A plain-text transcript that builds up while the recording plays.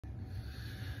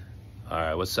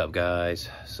Alright, what's up guys?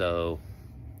 So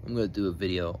I'm going to do a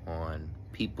video on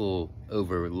people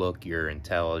overlook your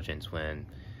intelligence when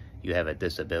you have a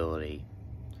disability.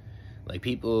 Like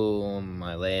people in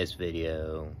my last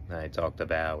video I talked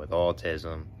about with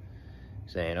autism,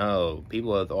 saying, oh,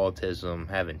 people with autism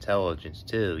have intelligence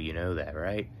too, you know that,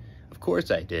 right? Of course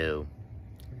I do.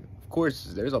 Of course,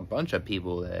 there's a bunch of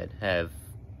people that have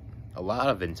a lot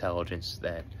of intelligence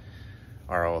that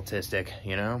are autistic,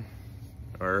 you know?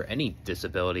 Or any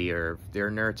disability, or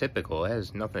they're neurotypical. It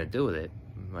has nothing to do with it.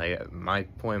 My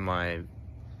point in my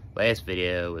last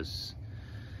video was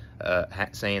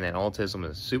saying that autism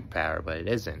is a superpower, but it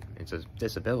isn't. It's a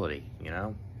disability, you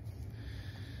know?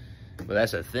 But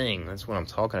that's the thing. That's what I'm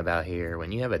talking about here.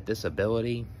 When you have a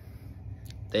disability,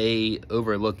 they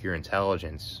overlook your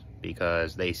intelligence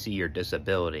because they see your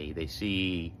disability. They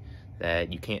see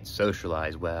that you can't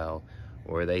socialize well,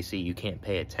 or they see you can't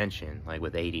pay attention, like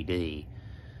with ADD.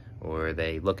 Or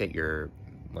they look at your,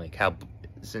 like, how,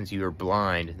 since you're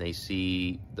blind,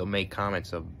 they'll make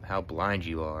comments of how blind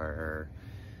you are, or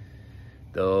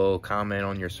they'll comment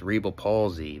on your cerebral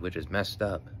palsy, which is messed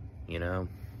up, you know?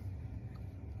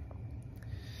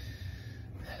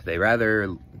 They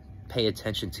rather pay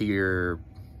attention to your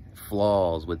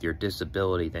flaws with your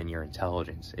disability than your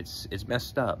intelligence. It's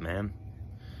messed up, man.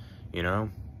 You know?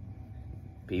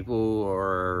 People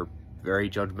are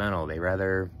very judgmental. They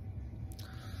rather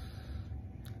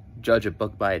judge a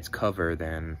book by its cover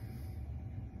than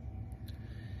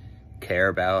care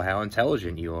about how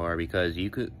intelligent you are, because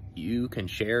you can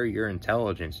share your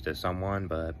intelligence to someone,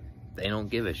 but they don't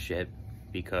give a shit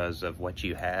because of what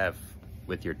you have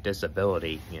with your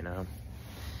disability, you know?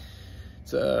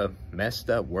 It's a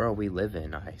messed up world we live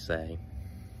in, I say.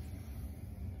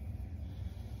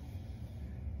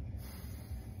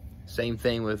 Same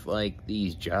thing with, like,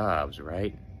 these jobs,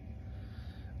 right?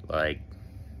 Like,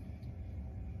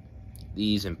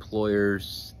 these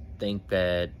employers think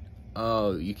that,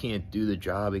 oh, you can't do the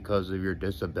job because of your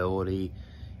disability.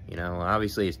 You know,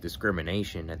 obviously it's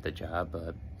discrimination at the job,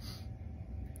 but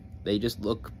they just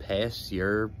look past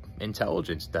your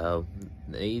intelligence, though.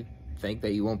 They think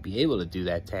that you won't be able to do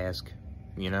that task,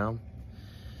 you know?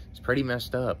 It's pretty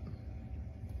messed up.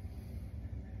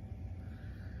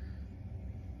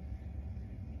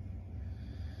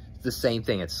 It's the same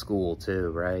thing at school, too,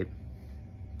 right?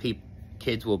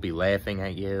 Kids will be laughing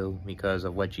at you because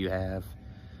of what you have,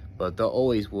 but they'll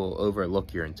always will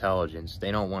overlook your intelligence. They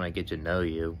don't want to get to know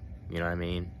you, you know what I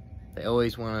mean? They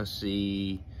always want to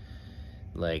see,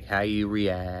 like, how you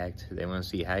react. They want to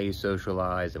see how you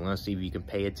socialize. They want to see if you can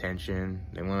pay attention.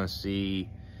 They want to see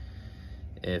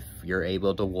if you're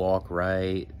able to walk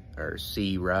right or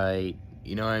see right,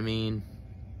 you know what I mean?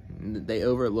 They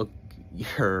overlook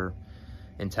your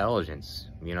intelligence,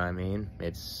 you know what I mean?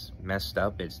 It's messed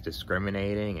up, it's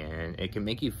discriminating, and it can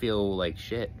make you feel like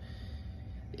shit.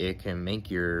 It can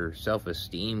make your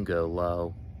self-esteem go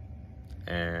low,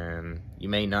 and you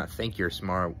may not think you're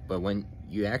smart, but when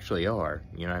you actually are,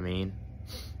 you know what I mean?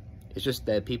 It's just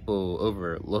that people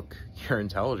overlook your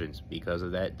intelligence because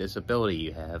of that disability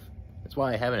you have. That's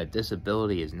why having a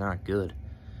disability is not good.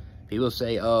 People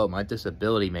say, oh, my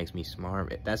disability makes me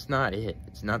smart. That's not it.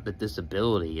 It's not the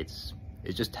disability. It's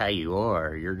just how you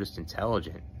are. You're just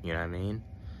intelligent, you know what I mean?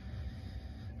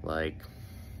 Like,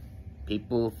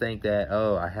 people think that,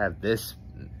 oh, I have this,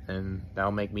 and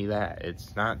that'll make me that.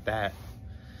 It's not that.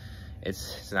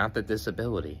 It's not the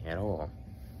disability at all.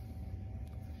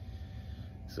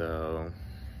 So,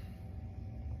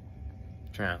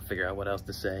 trying to figure out what else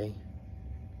to say.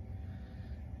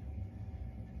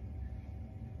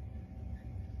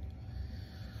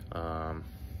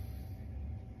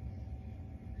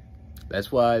 That's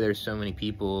why there's so many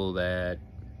people that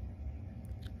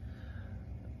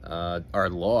are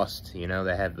lost, you know,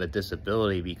 that have a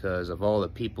disability because of all the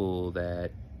people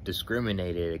that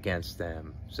discriminated against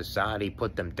them. Society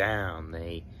put them down.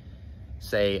 They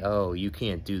say, oh, you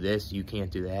can't do this, you can't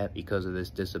do that because of this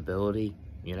disability,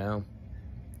 you know?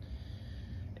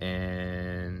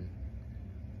 And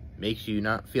makes you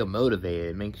not feel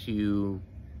motivated. It makes you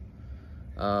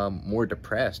more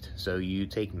depressed, so you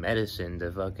take medicine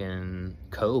to fucking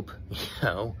cope, you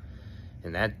know,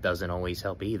 and that doesn't always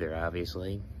help either,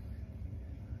 obviously.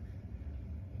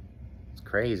 It's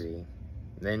crazy.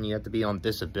 Then you have to be on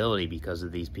disability because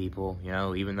of these people, you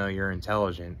know, even though you're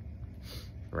intelligent,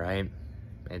 right?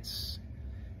 It's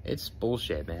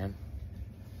bullshit, man.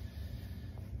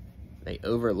 They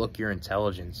overlook your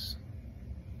intelligence.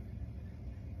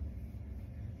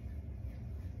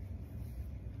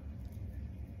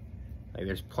 Like,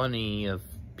 there's plenty of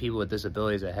people with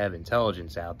disabilities that have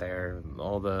intelligence out there.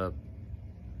 All the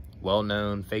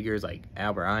well-known figures like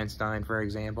Albert Einstein, for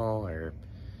example, or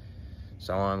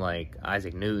someone like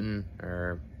Isaac Newton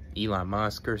or Elon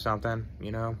Musk or something,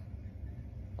 you know?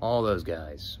 All those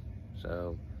guys.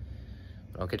 So,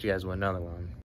 I'll catch you guys with another one.